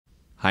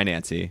Hi,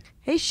 Nancy.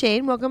 Hey,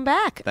 Shane, welcome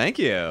back. Thank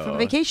you. From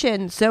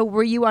vacation. So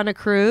were you on a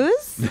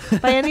cruise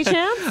by any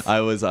chance?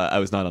 I was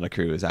not on a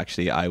cruise,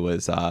 actually. I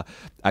was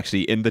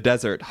actually in the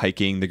desert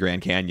hiking the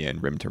Grand Canyon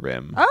rim to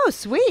rim. Oh,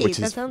 sweet.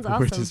 That sounds awesome.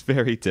 Which is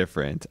very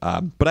different.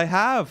 But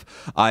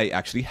I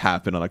actually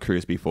have been on a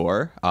cruise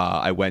before.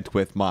 I went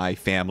with my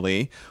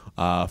family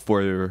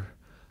for,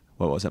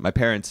 what was it? My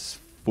parents'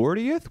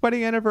 40th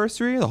wedding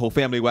anniversary. The whole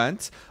family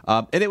went.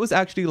 And it was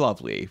actually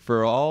lovely.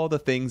 For all the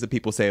things that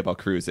people say about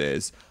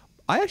cruises,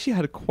 I actually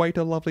had quite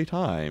a lovely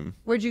time.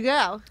 Where'd you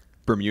go?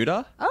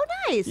 Bermuda. Oh,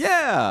 nice.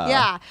 Yeah.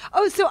 Yeah.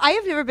 Oh, so I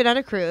have never been on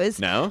a cruise.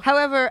 No?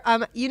 However,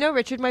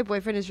 Richard, my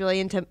boyfriend, is really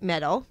into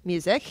metal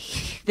music.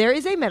 There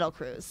is a metal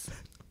cruise.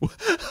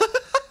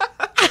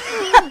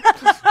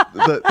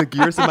 The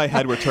gears in my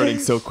head were turning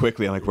so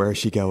quickly. I'm like, where is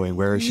she going?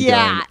 Where is she going?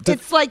 Yeah,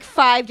 it's like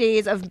 5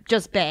 days of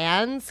just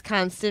bands,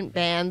 constant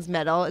bands,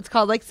 metal. It's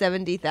called like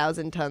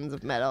 70,000 tons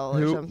of metal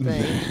or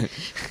something.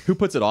 Who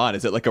puts it on?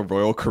 Is it like a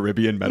Royal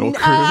Caribbean metal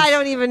cruise? I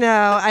don't even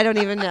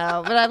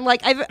know. But I'm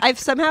like, I've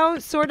somehow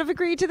sort of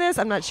agreed to this.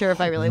 I'm not sure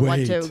if I really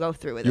want to go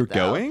through with You're it,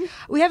 though. going?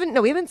 We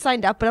haven't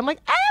signed up, but I'm like,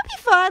 it'll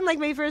be fun, like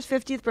maybe for his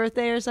 50th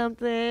birthday or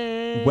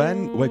something.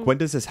 When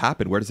does this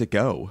happen? Where does it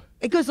go?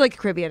 It goes to like the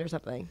Caribbean or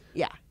something.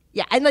 Yeah.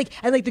 Yeah, and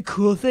the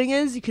cool thing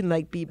is you can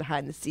like be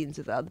behind the scenes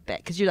with all the band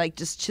because you're like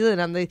just chilling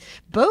on the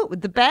boat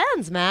with the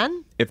bands,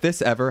 man. If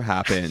this ever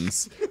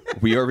happens,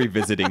 we are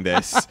revisiting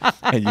this,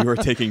 and you are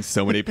taking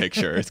so many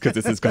pictures because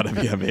this is gonna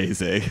be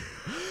amazing.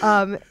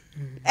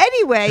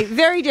 Anyway,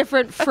 very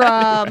different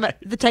from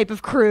the type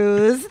of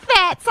cruise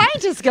that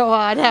scientists go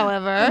on,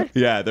 however.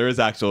 Yeah, there is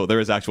actual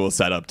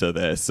setup to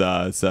this.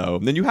 So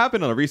then you have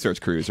been on a research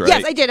cruise, right?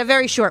 Yes, I did a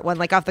very short one,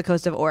 like off the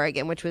coast of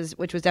Oregon, which was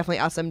definitely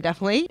awesome.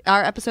 Definitely,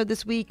 our episode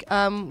this week,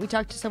 we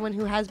talked to someone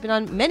who has been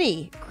on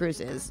many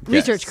cruises,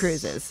 research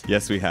cruises.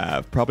 Yes, we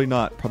have. Probably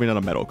not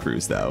a metal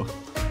cruise though.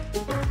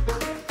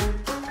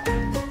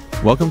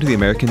 Welcome to the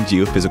American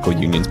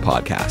Geophysical Union's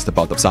podcast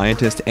about the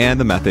scientists and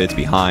the methods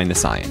behind the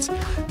science.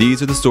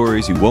 These are the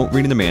stories you won't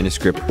read in the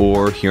manuscript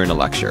or hear in a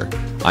lecture.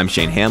 I'm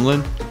Shane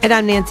Hamlin. And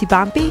I'm Nancy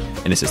Bompey.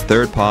 And this is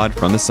Third Pod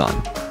from the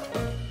Sun.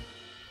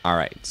 All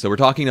right, so we're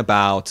talking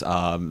about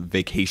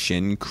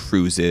vacation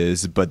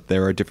cruises, but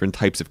there are different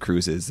types of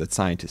cruises that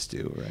scientists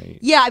do, right?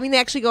 Yeah, I mean,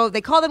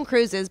 they call them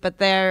cruises, but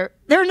they're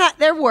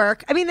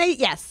work. I mean, they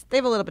have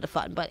a little bit of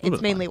fun, but it's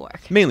mainly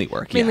work. Mainly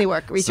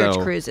work, Research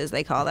cruises,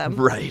 they call them.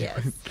 Right.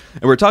 Yes.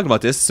 And we're talking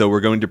about this, so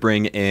we're going to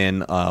bring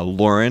in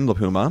Lauren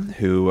Lipuma,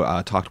 who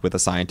talked with a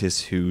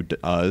scientist who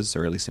does,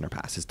 or at least in her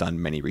past, has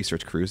done many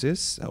research cruises.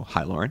 So,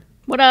 hi, Lauren.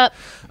 What up?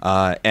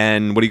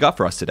 And what do you got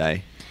for us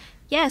today?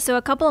 Yeah, so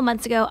a couple of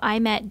months ago, I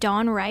met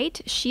Dawn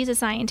Wright. She's a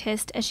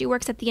scientist, and she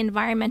works at the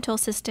Environmental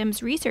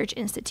Systems Research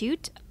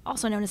Institute,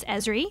 also known as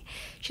ESRI.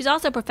 She's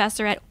also a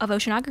professor of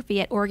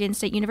oceanography at Oregon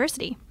State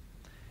University.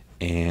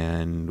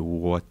 And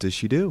what does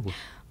she do?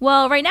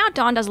 Well, right now,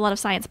 Dawn does a lot of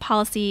science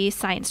policy,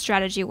 science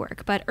strategy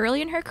work, but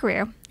early in her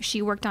career,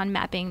 she worked on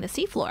mapping the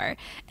seafloor.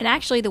 And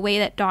actually, the way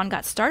that Dawn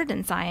got started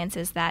in science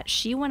is that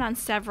she went on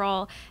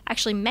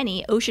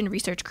many ocean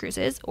research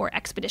cruises, or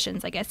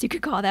expeditions, I guess you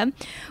could call them,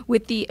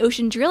 with the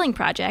Ocean Drilling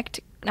Project,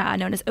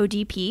 known as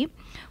ODP,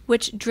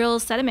 which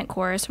drills sediment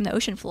cores from the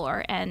ocean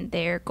floor, and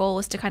their goal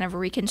is to kind of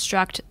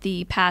reconstruct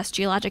the past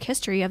geologic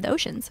history of the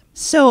oceans.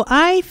 So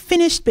I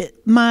finished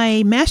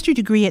my master's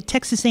degree at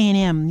Texas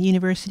A&M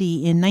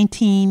University in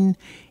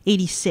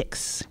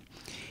 1986.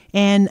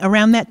 And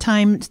around that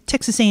time,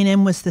 Texas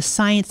A&M was the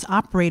science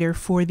operator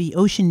for the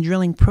ocean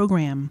drilling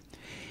program.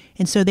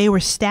 And so they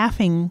were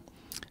staffing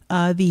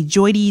the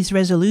JOIDES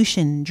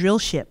Resolution drill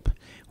ship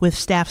with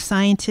staff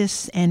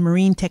scientists and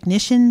marine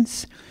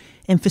technicians,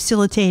 and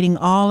facilitating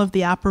all of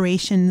the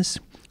operations,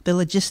 the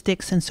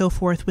logistics, and so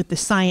forth with the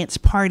science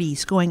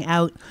parties going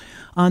out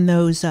on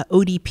those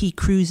ODP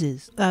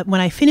cruises. When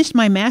I finished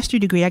my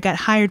master's degree, I got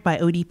hired by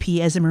ODP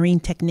as a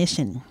marine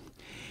technician.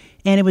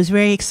 And it was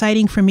very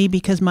exciting for me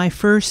because my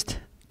first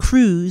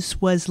cruise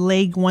was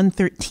Leg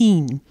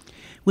 113,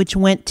 which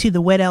went to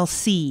the Weddell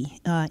Sea,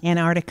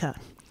 Antarctica.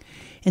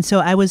 And so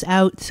I was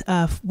out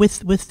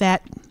with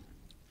that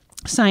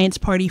science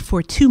party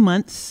for 2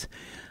 months,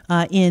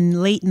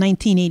 in late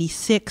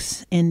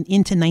 1986 and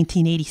into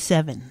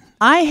 1987.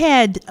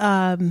 I'd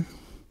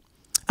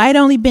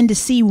only been to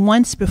sea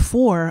once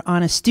before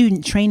on a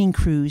student training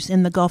cruise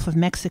in the Gulf of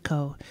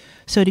Mexico.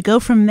 So to go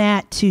from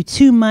that to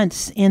 2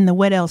 months in the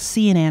Weddell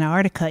Sea in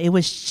Antarctica, it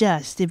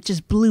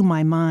just blew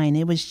my mind.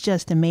 It was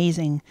just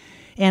amazing.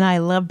 And I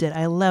loved it.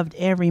 I loved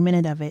every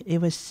minute of it.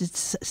 It was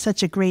just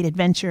such a great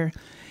adventure.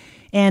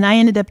 And I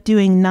ended up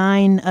doing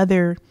 9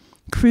 other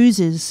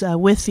cruises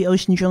with the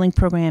ocean drilling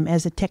program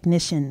as a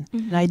technician.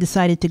 Mm-hmm. And I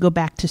decided to go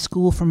back to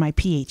school for my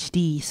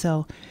PhD.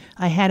 So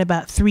I had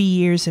about 3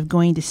 years of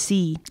going to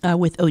sea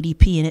with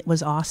ODP, and it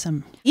was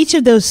awesome. Each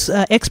of those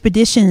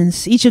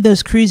expeditions, each of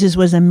those cruises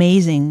was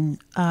amazing,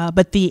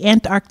 but the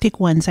Antarctic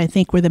ones, I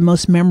think, were the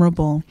most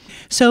memorable.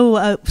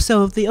 So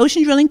the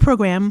ocean drilling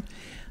program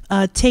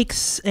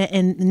takes,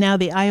 and now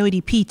the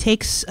IODP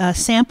takes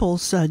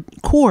samples,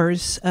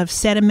 cores of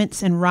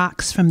sediments and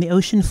rocks from the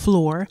ocean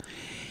floor,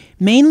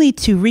 mainly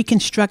to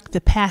reconstruct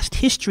the past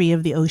history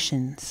of the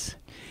oceans.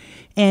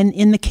 And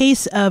in the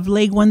case of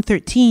Leg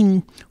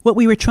 113, what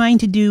we were trying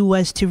to do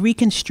was to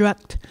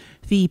reconstruct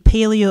the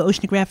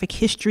paleo-oceanographic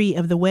history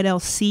of the Weddell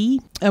Sea.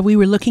 We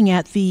were looking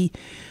at the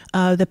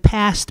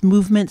past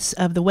movements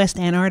of the West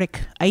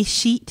Antarctic ice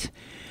sheet,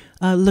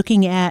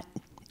 looking at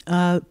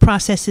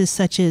processes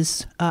such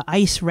as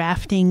ice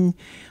rafting,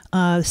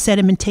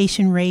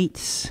 sedimentation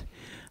rates,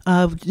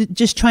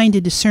 just trying to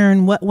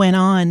discern what went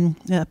on,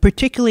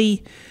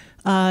 particularly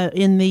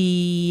in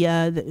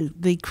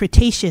the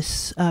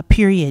Cretaceous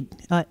period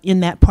in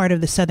that part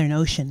of the Southern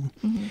Ocean.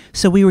 Mm-hmm.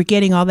 So we were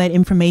getting all that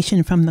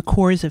information from the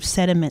cores of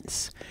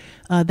sediments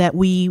that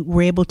we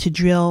were able to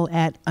drill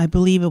at, I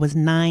believe it was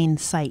 9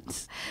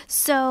 sites.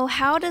 So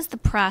how does the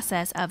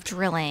process of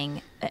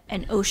drilling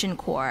an ocean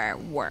core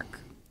work?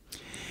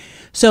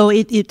 So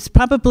it's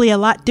probably a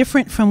lot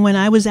different from when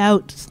I was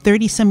out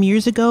 30-some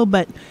years ago,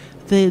 but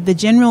the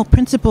general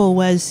principle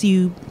was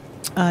you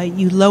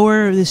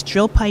lower this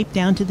drill pipe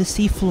down to the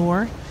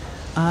seafloor,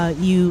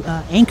 you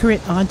anchor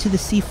it onto the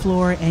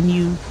seafloor, and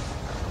you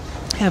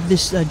have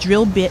this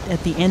drill bit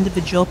at the end of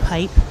the drill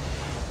pipe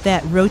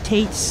that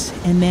rotates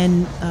and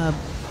then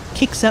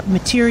kicks up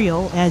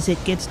material as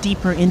it gets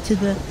deeper into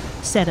the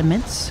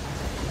sediments.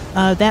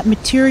 That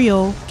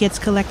material gets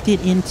collected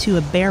into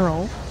a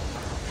barrel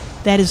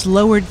that is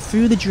lowered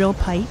through the drill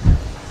pipe,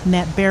 and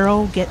that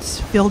barrel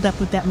gets filled up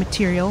with that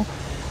material.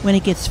 When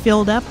it gets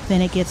filled up,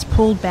 then it gets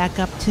pulled back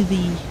up to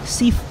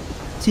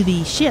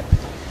the ship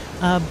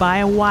by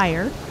a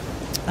wire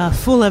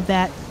full of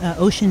that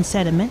ocean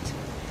sediment.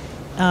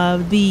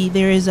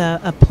 There is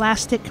a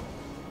plastic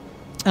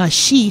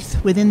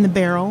sheath within the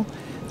barrel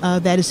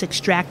that is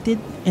extracted,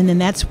 and then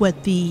that's what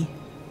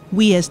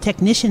we as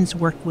technicians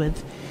work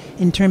with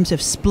in terms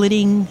of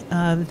splitting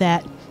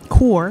that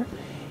core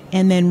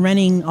and then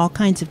running all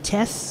kinds of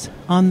tests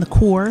on the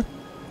core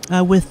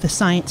with the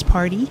science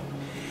party.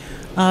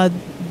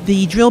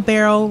 The drill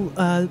barrel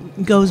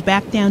goes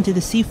back down to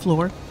the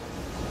seafloor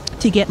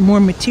to get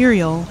more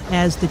material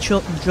as the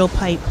drill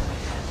pipe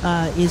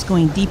is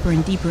going deeper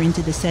and deeper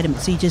into the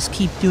sediment. So you just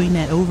keep doing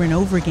that over and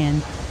over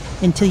again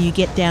until you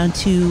get down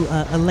to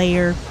a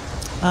layer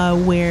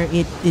where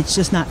it's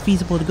just not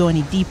feasible to go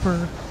any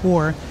deeper,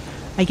 or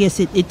I guess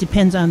it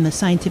depends on the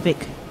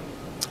scientific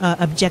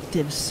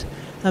objectives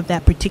of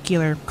that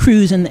particular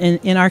cruise. And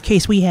in our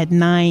case, we had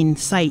 9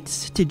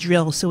 sites to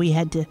drill, so we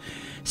had to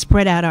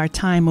spread out our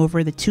time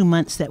over the 2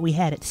 months that we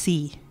had at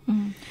sea.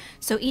 Mm-hmm.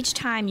 So each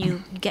time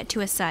you get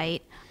to a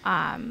site,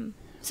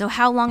 so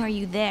how long are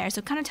you there?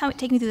 So kind of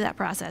take me through that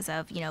process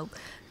of,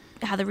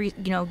 how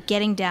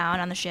getting down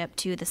on the ship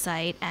to the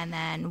site, and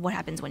then what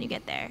happens when you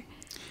get there.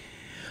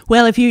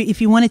 Well, if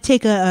you want to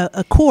take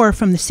a core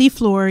from the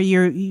seafloor,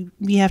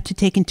 you have to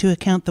take into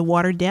account the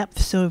water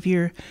depth. So if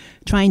you're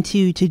trying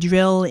to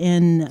drill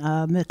in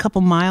a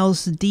couple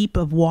miles deep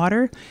of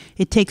water,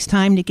 it takes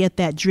time to get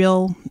that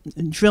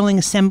drilling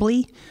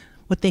assembly,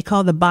 what they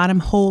call the bottom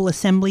hole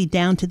assembly,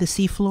 down to the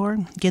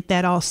seafloor, get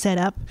that all set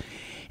up.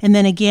 And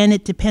then again,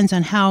 it depends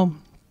on how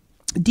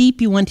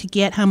deep you want to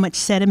get, how much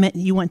sediment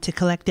you want to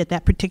collect at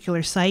that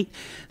particular site.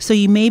 So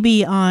you may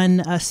be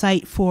on a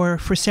site for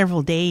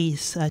several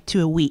days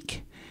to a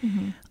week.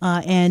 Mm-hmm.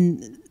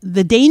 And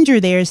the danger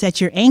there is that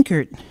you're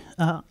anchored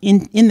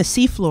in the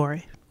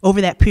seafloor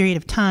over that period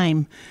of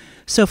time.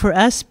 So for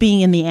us being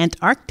in the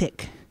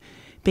Antarctic,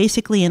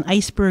 basically an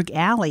iceberg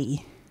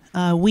alley,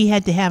 we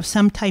had to have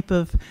some type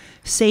of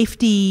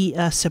safety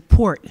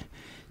support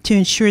to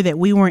ensure that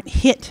we weren't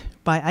hit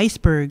by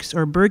icebergs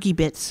or bergy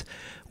bits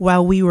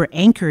while we were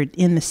anchored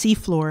in the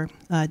seafloor,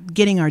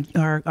 getting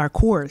our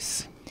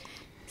cores.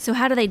 So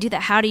how do they do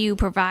that? How do you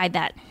provide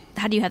that?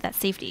 How do you have that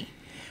safety?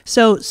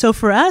 So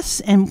for us,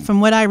 and from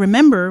what I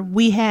remember,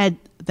 we had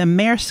the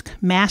Maersk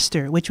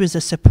Master, which was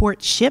a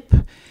support ship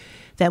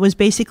that was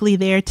basically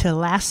there to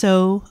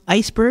lasso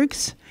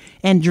icebergs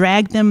and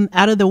drag them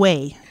out of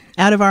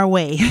our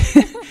way.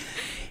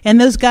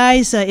 And those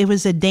guys, it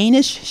was a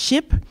Danish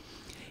ship.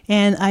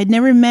 And I'd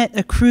never met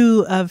a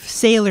crew of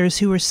sailors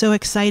who were so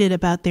excited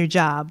about their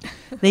job.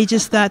 They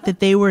just thought that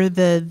they were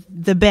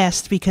the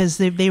best because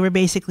they were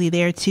basically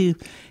there to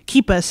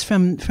keep us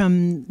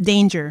from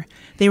danger.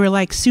 They were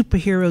like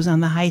superheroes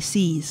on the high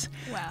seas.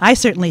 Wow. I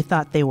certainly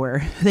thought they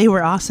were. They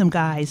were awesome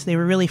guys. They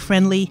were really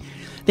friendly.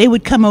 They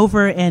would come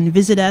over and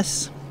visit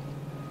us.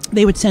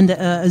 They would send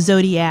a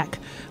Zodiac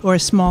or a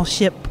small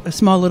ship, a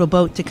small little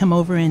boat to come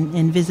over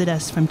and visit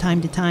us from time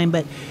to time.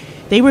 But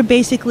they were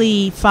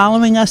basically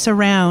following us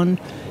around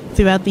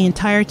throughout the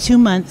entire 2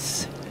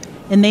 months,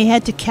 and they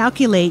had to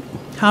calculate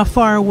how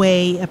far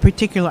away a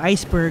particular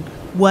iceberg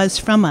was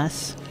from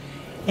us,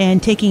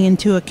 and taking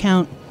into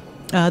account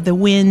the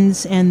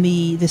winds and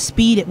the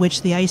speed at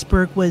which the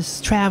iceberg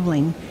was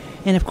traveling,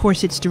 and of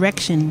course its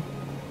direction,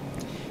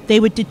 they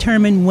would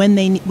determine when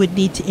they would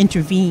need to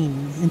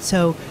intervene. And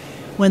so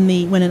when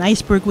an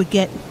iceberg would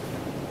get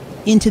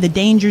into the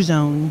danger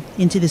zone,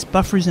 into this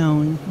buffer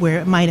zone where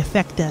it might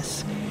affect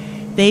us,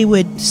 they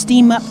would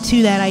steam up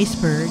to that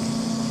iceberg.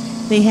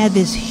 They had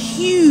this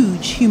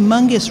huge,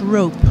 humongous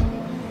rope.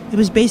 It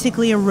was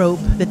basically a rope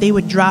that they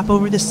would drop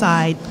over the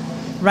side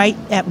right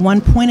at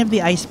one point of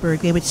the iceberg.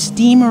 They would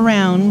steam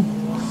around,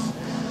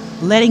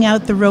 letting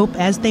out the rope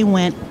as they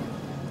went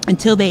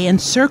until they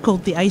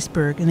encircled the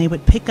iceberg, and they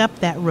would pick up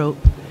that rope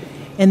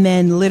and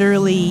then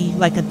literally,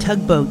 like a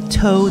tugboat,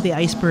 tow the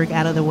iceberg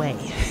out of the way.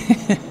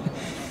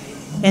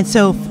 And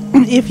so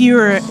if you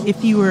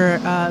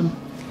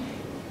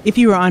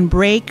were on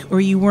break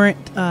or you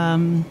weren't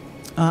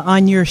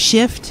on your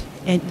shift,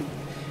 and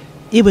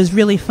it was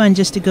really fun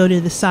just to go to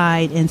the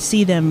side and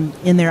see them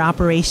in their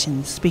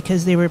operations,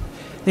 because there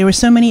were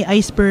so many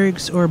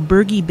icebergs or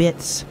bergy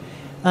bits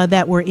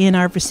that were in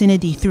our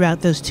vicinity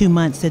throughout those 2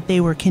 months that they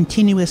were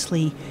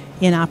continuously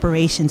in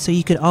operation, so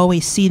you could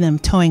always see them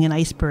towing an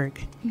iceberg.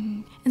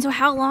 Mm-hmm. And so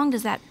how long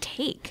does that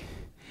take?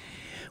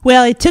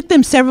 Well, it took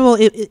them several,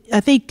 I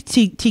think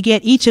to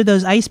get each of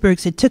those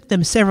icebergs, it took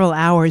them several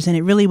hours, and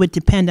it really would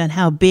depend on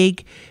how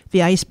big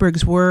the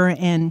icebergs were.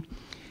 And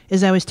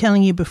as I was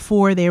telling you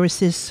before, there was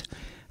this,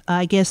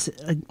 I guess,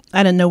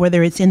 I don't know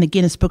whether it's in the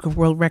Guinness Book of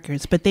World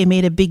Records, but they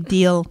made a big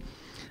deal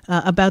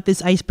about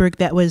this iceberg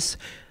that was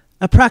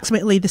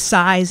approximately the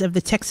size of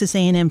the Texas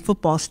A&M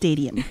football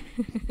stadium.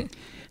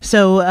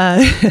 So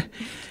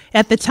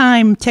at the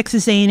time,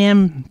 Texas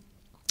A&M,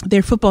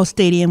 their football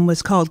stadium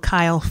was called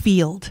Kyle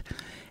Field.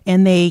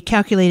 And they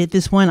calculated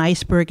this one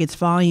iceberg, its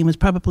volume was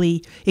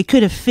probably, it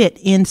could have fit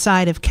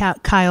inside of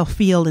Kyle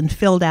Field and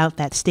filled out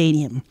that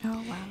stadium.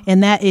 Oh, wow.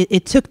 And that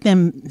it took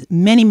them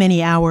many,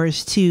 many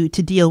hours to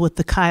deal with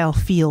the Kyle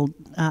Field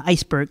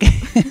iceberg.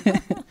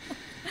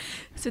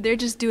 So they're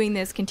just doing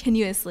this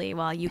continuously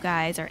while you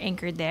guys are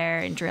anchored there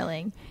and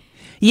drilling.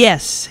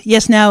 Yes.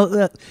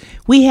 Now,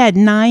 we had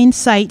 9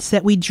 sites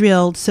that we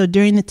drilled. So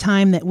during the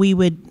time that we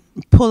would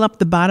pull up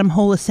the bottom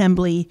hole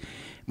assembly,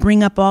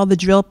 bring up all the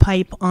drill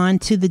pipe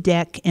onto the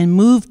deck, and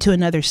move to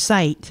another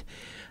site,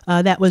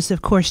 that was,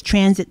 of course,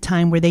 transit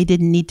time where they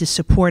didn't need to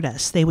support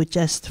us. They would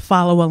just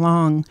follow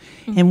along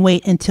and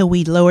wait until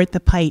we lowered the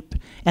pipe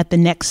at the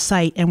next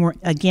site and were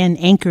again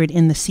anchored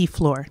in the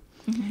seafloor.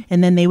 Mm-hmm.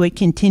 And then they would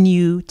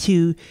continue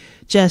to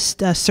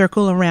just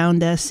circle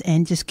around us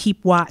and just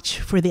keep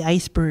watch for the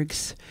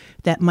icebergs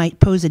that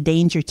might pose a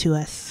danger to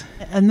us.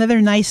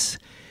 Another nice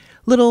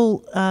little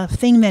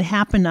thing that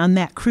happened on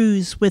that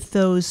cruise with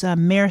those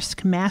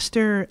Maersk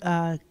Master,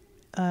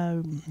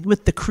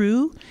 with the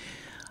crew,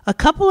 a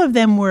couple of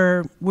them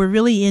were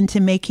really into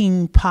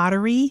making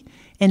pottery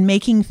and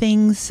making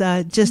things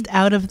just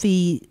out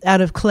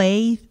of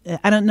clay.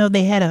 I don't know,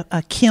 they had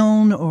a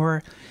kiln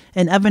or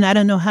an oven. I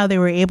don't know how they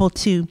were able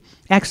to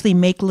actually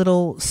make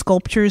little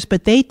sculptures,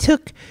 but they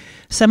took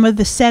some of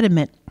the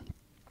sediment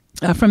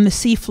from the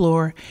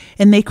seafloor,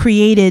 and they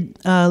created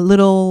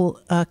little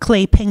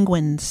clay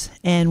penguins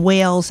and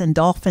whales and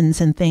dolphins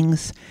and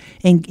things,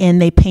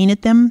 and they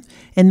painted them,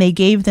 and they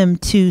gave them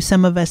to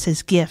some of us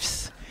as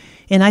gifts.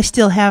 And I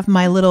still have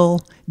my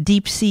little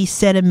deep sea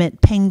sediment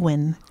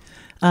penguin.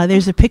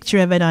 There's a picture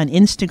of it on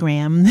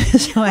Instagram,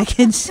 so I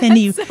can send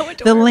you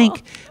the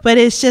link. But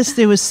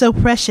it was so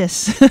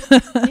precious. Yeah,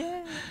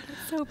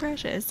 that's so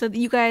precious. So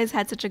you guys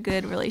had such a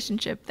good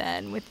relationship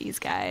then with these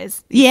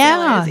guys. These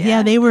sailors,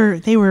 yeah, they were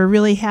a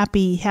really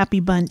happy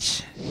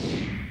bunch.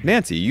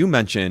 Nancy, you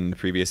mentioned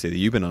previously that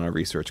you've been on a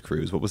research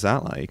cruise. What was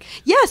that like?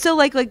 Yeah, so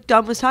like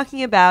Dom was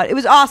talking about, it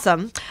was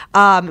awesome.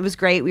 It was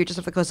great. We were just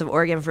off the coast of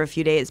Oregon for a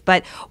few days.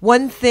 But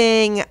one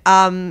thing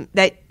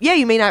that,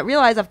 you may not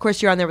realize, of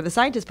course, you're on there with the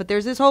scientists, but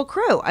there's this whole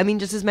crew. I mean,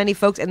 just as many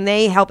folks, and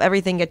they help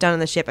everything get done on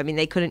the ship. I mean,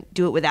 they couldn't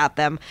do it without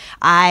them.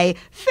 I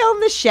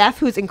filmed the chef,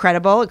 who's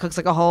incredible. It cooks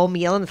like a whole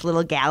meal in this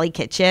little galley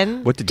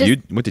kitchen. What did you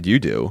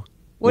do?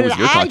 What was did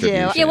your I do?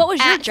 contribution? Yeah, what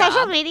was your job?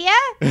 Social media?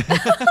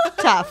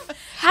 Tough.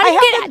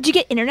 Did you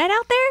get internet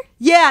out there?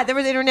 Yeah, there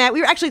was internet.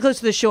 We were actually close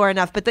to the shore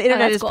enough, but the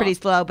internet that's is cool. pretty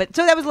slow. But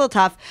so that was a little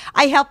tough.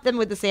 I helped them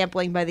with the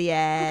sampling by the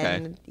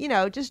end.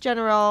 Okay. Just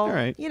general. All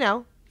right.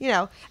 And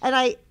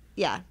I,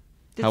 yeah.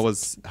 How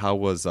was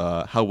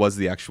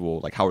the actual,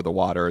 like, how were the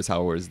waters?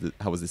 How was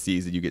the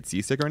seas? Did you get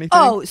seasick or anything?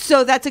 Oh,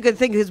 so that's a good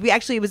thing,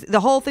 because the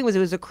whole thing was, it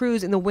was a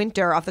cruise in the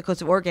winter off the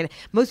coast of Oregon.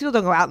 Most people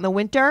don't go out in the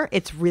winter.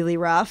 It's really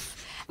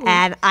rough.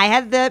 And I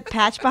had the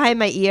patch behind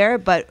my ear,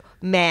 but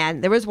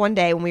man, there was one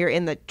day when we were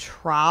in the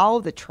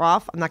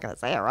trough, I'm not going to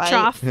say it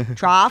right.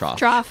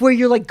 Trough. Where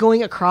you're like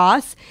going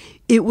across.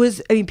 It was,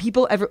 I mean,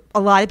 a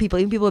lot of people,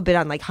 even people who have been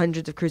on like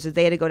hundreds of cruises,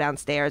 they had to go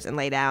downstairs and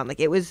lay down. Like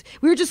we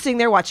were just sitting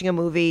there watching a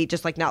movie,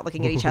 just like not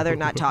looking at each other,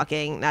 not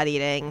talking, not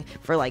eating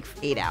for like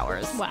 8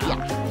 hours. Wow.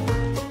 Yeah.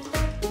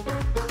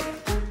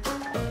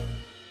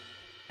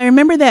 I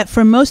remember that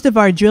for most of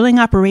our drilling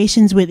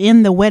operations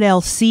within the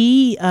Weddell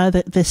Sea,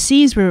 the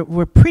seas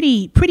were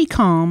pretty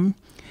calm.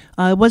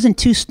 It wasn't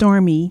too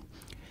stormy.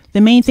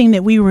 The main thing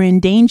that we were in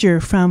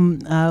danger from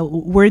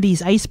were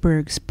these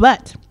icebergs,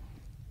 but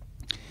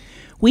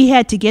we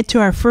had to get to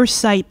our first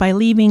site by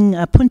leaving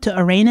Punta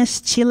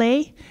Arenas,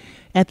 Chile,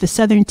 at the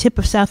southern tip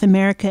of South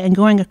America and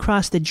going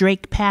across the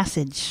Drake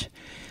Passage.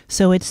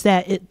 So it's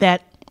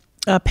that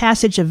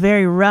passage of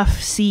very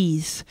rough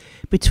seas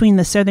between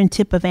the southern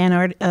tip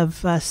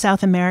of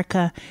South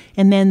America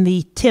and then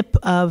the tip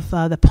of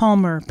the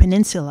Palmer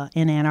Peninsula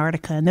in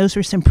Antarctica. And those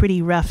were some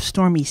pretty rough,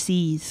 stormy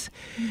seas.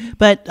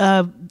 But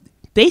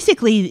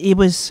basically, it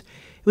was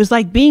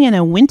like being in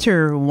a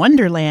winter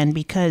wonderland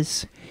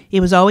because it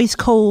was always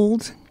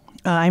cold.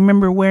 I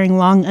remember wearing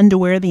long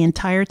underwear the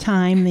entire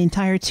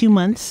 2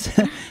 months.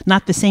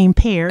 Not the same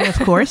pair, of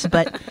course,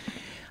 but...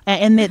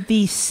 And that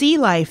the sea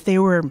life,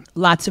 there were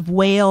lots of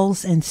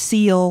whales and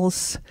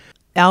seals,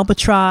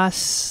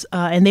 albatross,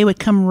 and they would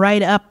come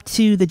right up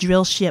to the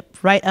drill ship,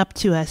 right up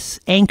to us,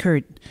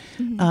 anchored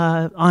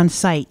on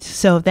site.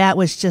 So that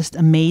was just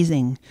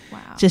amazing. Wow.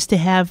 Just to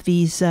have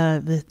these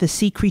the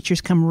sea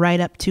creatures come right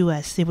up to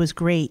us. It was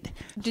great.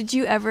 Did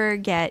you ever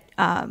get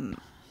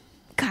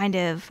kind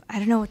of, I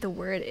don't know what the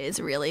word is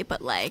really,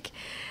 but like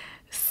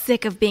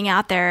sick of being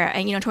out there?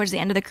 And towards the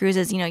end of the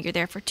cruises, you're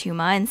there for 2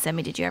 months. I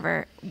mean, is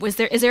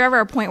there ever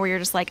a point where you're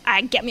just like,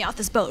 get me off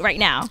this boat right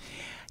now?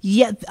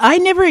 Yeah, I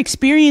never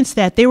experienced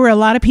that. There were a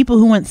lot of people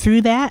who went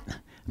through that,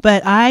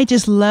 but I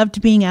just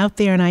loved being out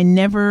there, and I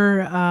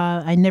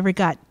never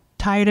got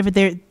tired of it.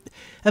 There,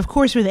 of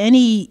course, with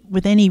any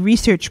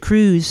research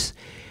cruise,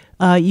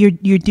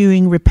 you're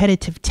doing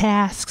repetitive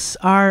tasks.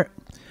 Our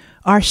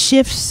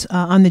shifts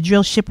on the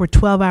drill ship were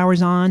 12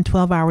 hours on,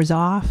 12 hours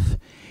off.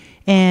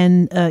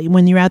 And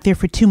when you're out there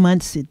for 2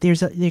 months,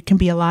 there can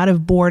be a lot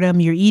of boredom.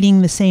 You're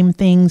eating the same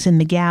things in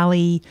the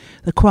galley.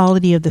 The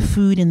quality of the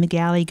food in the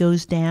galley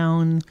goes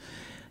down.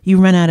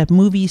 You run out of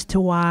movies to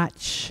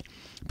watch.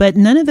 But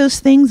none of those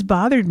things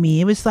bothered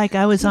me. It was like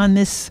I was on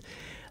this...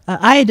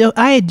 I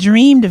had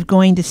dreamed of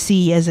going to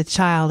sea as a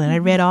child, and I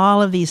read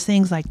all of these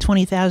things like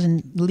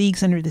 20,000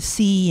 Leagues Under the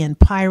Sea and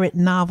pirate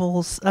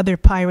novels, other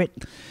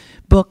pirate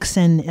books,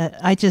 and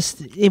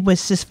it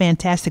was just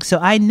fantastic. So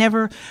I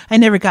never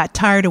got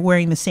tired of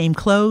wearing the same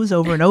clothes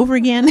over and over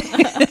again.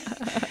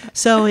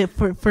 So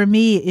for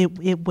me,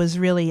 it was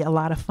really a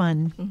lot of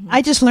fun.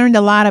 I just learned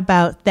a lot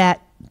about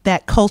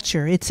that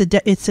culture. It's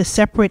a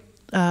separate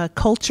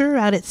culture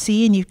out at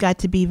sea, and you've got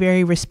to be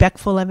very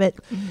respectful of it.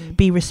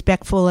 Be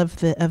respectful of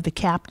the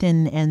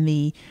captain and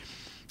the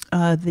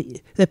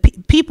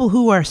people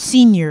who are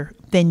senior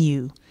than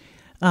you.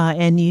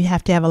 And you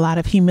have to have a lot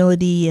of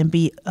humility and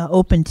be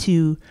open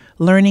to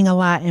learning a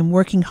lot and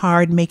working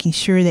hard, making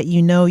sure that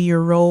you know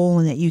your role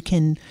and that you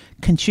can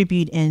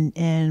contribute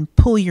and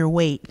pull your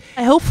weight.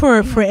 I hope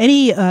for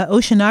any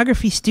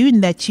oceanography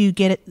student that you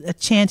get a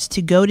chance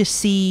to go to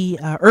sea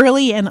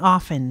early and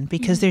often,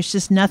 because there's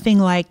just nothing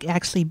like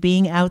actually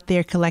being out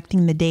there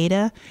collecting the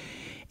data.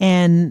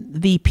 And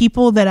the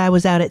people that I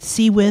was out at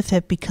sea with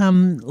have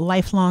become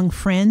lifelong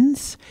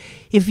friends.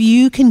 If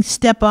you can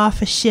step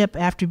off a ship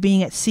after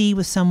being at sea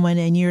with someone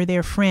and you're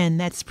their friend,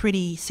 that's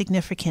pretty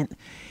significant.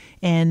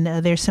 And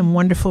there's some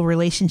wonderful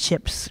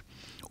relationships,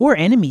 or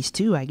enemies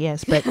too, I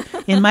guess. But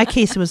in my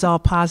case, it was all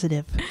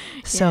positive.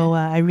 So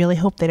I really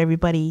hope that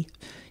everybody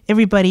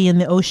in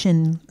the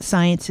ocean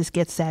sciences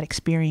gets that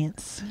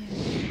experience.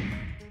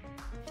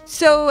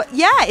 So,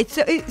 yeah,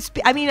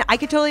 I mean, I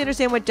could totally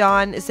understand what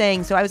Dawn is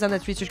saying. So I was on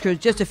this research cruise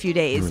just a few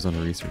days. I was on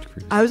a research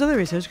cruise. I was on the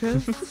research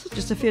cruise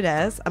just a few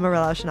days. I'm a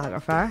real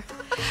oceanographer.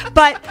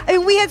 But, I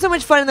mean, we had so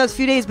much fun in those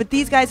few days, but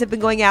these guys have been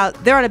going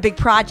out. They're on a big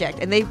project,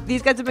 and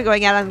these guys have been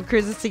going out on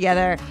cruises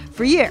together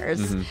for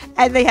years.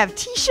 And they have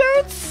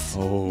T-shirts.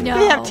 Oh. No.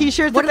 They have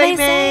T-shirts What that do they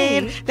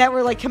they made say? that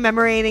were like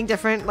commemorating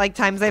different like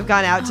times they've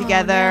gone out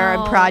together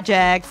and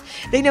projects.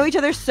 They know each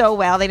other so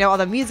well. They know all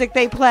the music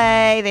they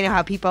play. They know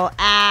how people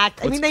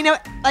act. I mean, they know,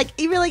 like,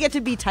 you really get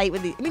to be tight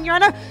with I mean, you're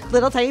on a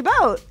little tiny boat.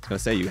 I was gonna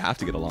say, you have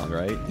to get along,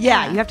 right?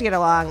 Yeah, you have to get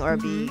along, or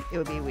it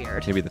would be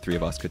weird. Maybe the three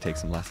of us could take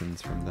some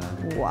lessons from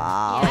them.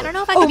 Wow. Yeah, I don't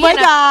know if I could Oh be my on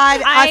a-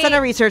 God! I- Us on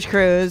a research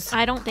cruise.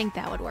 I don't think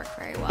that would work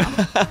very well.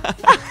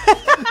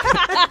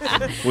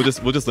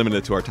 We'll just limit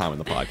it to our time on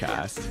the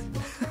podcast.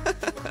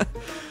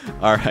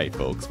 All right,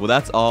 folks. Well,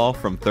 that's all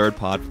from Third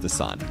Pod for the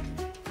Sun.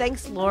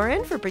 Thanks,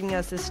 Lauren, for bringing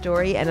us this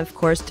story, and of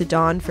course to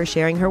Dawn for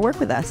sharing her work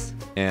with us.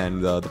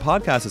 And the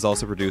podcast is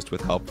also produced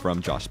with help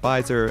from Josh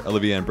Spicer,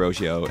 Olivia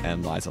Ambrosio,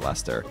 and Liza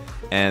Lester.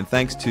 And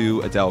thanks to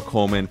Adell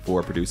Coleman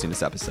for producing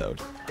this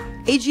episode.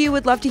 AGU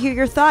would love to hear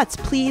your thoughts.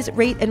 Please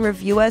rate and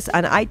review us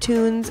on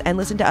iTunes and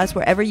listen to us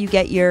wherever you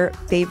get your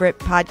favorite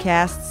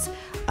podcasts,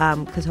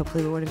 because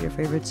hopefully we're one of your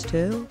favorites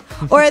too.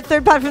 Or at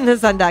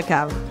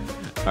thirdpodfromthesun.com.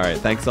 All right,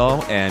 thanks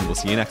all, and we'll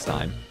see you next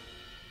time.